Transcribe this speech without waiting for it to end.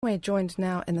We're joined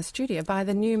now in the studio by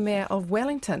the new Mayor of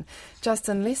Wellington,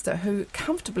 Justin Lester, who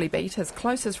comfortably beat his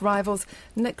closest rivals,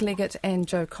 Nick Leggett and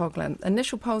Joe Coghlan.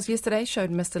 Initial polls yesterday showed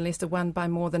Mr Lester won by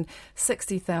more than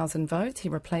 60,000 votes. He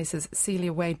replaces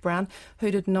Celia Wade-Brown,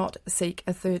 who did not seek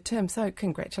a third term. So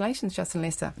congratulations, Justin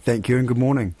Lester. Thank you and good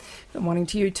morning. Good morning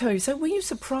to you too. So were you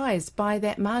surprised by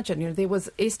that margin? You know, there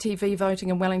was STV voting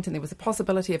in Wellington. There was a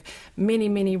possibility of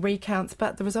many recounts,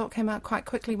 but the result came out quite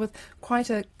quickly with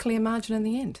quite a clear margin in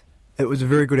the end. It was a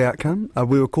very good outcome.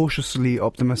 We were cautiously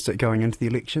optimistic going into the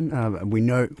election. We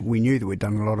knew that we'd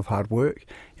done a lot of hard work.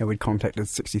 You know, we'd contacted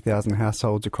 60,000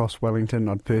 households across Wellington.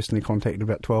 I'd personally contacted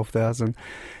about 12,000.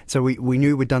 So we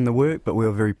knew we'd done the work, but we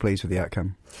were very pleased with the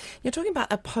outcome. You're talking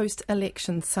about a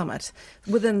post-election summit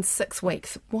within 6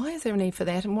 weeks. Why is there a need for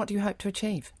that, and what do you hope to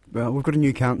achieve? Well, we've got a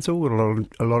new council with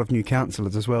a lot of new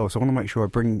councillors as well, so I want to make sure I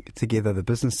bring together the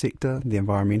business sector, the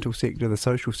environmental sector, the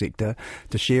social sector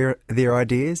to share their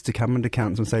ideas, to come into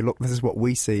council and say, look, this is what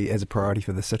we see as a priority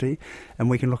for the city, and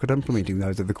we can look at implementing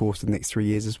those over the course of the next 3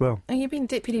 years as well. And you've been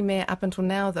Deputy Mayor up until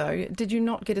now, though. Did you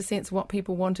not get a sense of what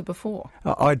people wanted before?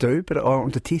 I do, but I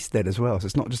want to test that as well. So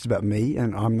it's not just about me,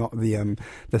 and I'm not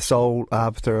the sole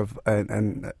arbiter of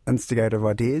and instigator of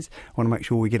ideas. I want to make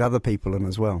sure we get other people in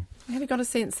as well. Have you got a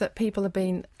sense that people have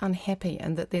been unhappy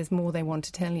and that there's more they want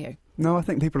to tell you? No, I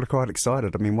think people are quite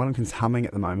excited. I mean, Wellington's humming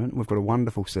at the moment. We've got a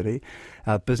wonderful city.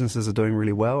 Businesses are doing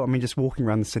really well. I mean, just walking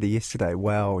around the city yesterday,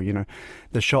 wow, you know,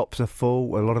 the shops are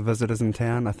full, a lot of visitors in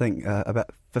town. I think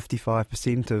about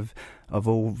 55% of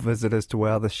all visitors to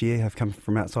WOW this year have come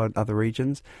from outside other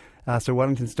regions. So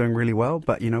Wellington's doing really well,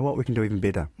 but you know what, we can do even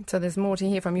better. So there's more to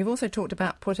hear from. You've also talked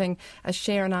about putting a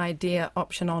share an idea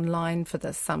option online for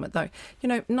this summit, though. You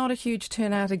know, not a huge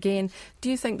turnout again. Do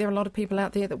you think there are a lot of people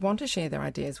out there that want to share their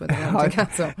ideas with the Wellington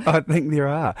Council? I think there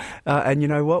are. And you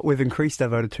know what, we've increased our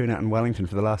voter turnout in Wellington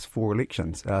for the last 4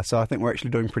 elections. So I think we're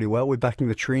actually doing pretty well. We're backing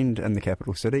the trend in the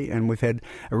capital city, and we've had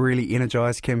a really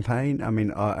energised campaign. I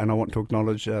mean, and I want to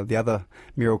acknowledge the other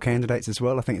mayoral candidates as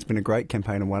well. I think it's been a great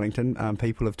campaign in Wellington.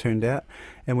 People have turned out,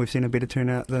 and we've seen a better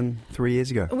turnout than 3 years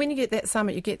ago. When you get that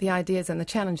summit, you get the ideas, and the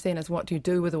challenge then is what do you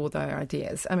do with all those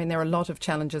ideas? I mean, there are a lot of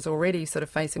challenges already sort of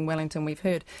facing Wellington. We've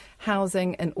heard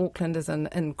housing in Auckland is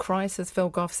in crisis. Phil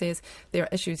Goff says there are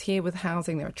issues here with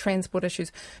housing, there are transport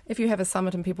issues. If you have a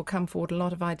summit and people come forward, a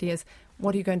lot of ideas,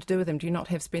 what are you going to do with them? Do you not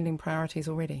have spending priorities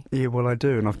already? Yeah, well, I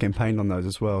do, and I've campaigned on those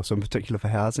as well. So in particular for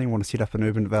housing, I want to set up an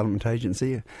urban development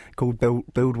agency called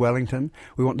Build Wellington.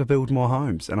 We want to build more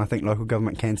homes, and I think local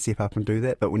government can step up and do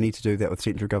that, but we need to do that with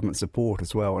central government support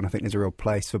as well, and I think there's a real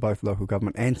place for both local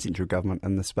government and central government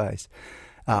in this space.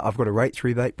 I've got a rates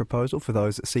rebate proposal for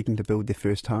those seeking to build their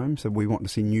first home, so we want to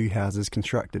see new houses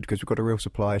constructed because we've got a real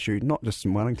supply issue, not just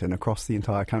in Wellington, across the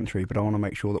entire country, but I want to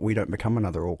make sure that we don't become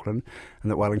another Auckland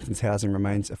and that Wellington's housing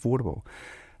remains affordable.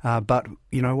 But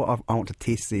you know what, I want to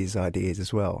test these ideas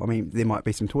as well. I mean, there might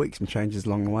be some tweaks, some changes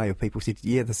along the way of people said,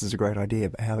 yeah, this is a great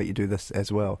idea, but how about you do this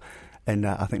as well? And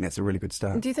I think that's a really good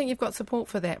start. Do you think you've got support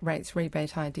for that rates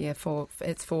rebate idea?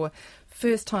 It's for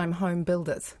first-time home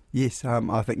builders? Yes,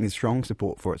 I think there's strong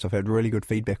support for it. So I've had really good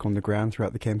feedback on the ground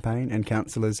throughout the campaign, and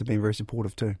councillors have been very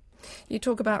supportive too. You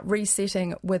talk about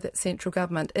resetting with central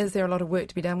government. Is there a lot of work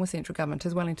to be done with central government?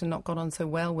 Has Wellington not got on so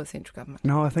well with central government?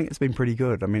 No, I think it's been pretty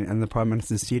good. I mean, and the Prime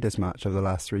Minister's said as much over the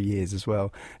last 3 years as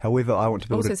well. However, I want to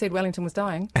build also said Wellington was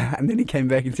dying. And then he came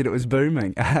back and said it was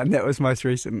booming. And that was most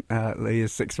recently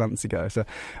 6 months ago. So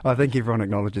I think everyone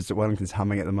acknowledges that Wellington's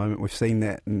humming at the moment. We've seen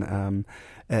that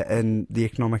in the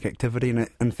economic activity, and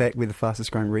in fact we're the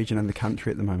fastest growing region in the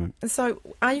country at the moment. So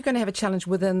are you going to have a challenge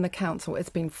within the council? It's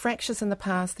been fractious in the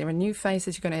past, there are new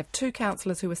faces, you're going to have 2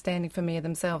 councillors who are standing for mayor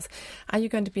themselves. Are you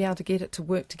going to be able to get it to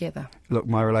work together? Look,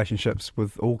 my relationships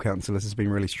with all councillors has been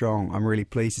really strong. I'm really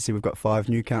pleased to see we've got 5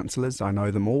 new councillors. I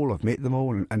know them all, I've met them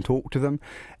all and talked to them,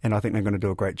 and I think they're going to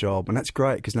do a great job, and that's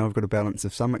great because now we've got a balance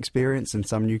of some experience and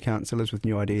some new councillors with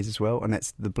new ideas as well, and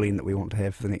that's the blend that we want to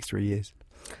have for the next 3 years.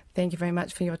 Thank you very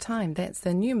much for your time. That's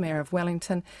the new Mayor of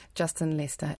Wellington, Justin Lester.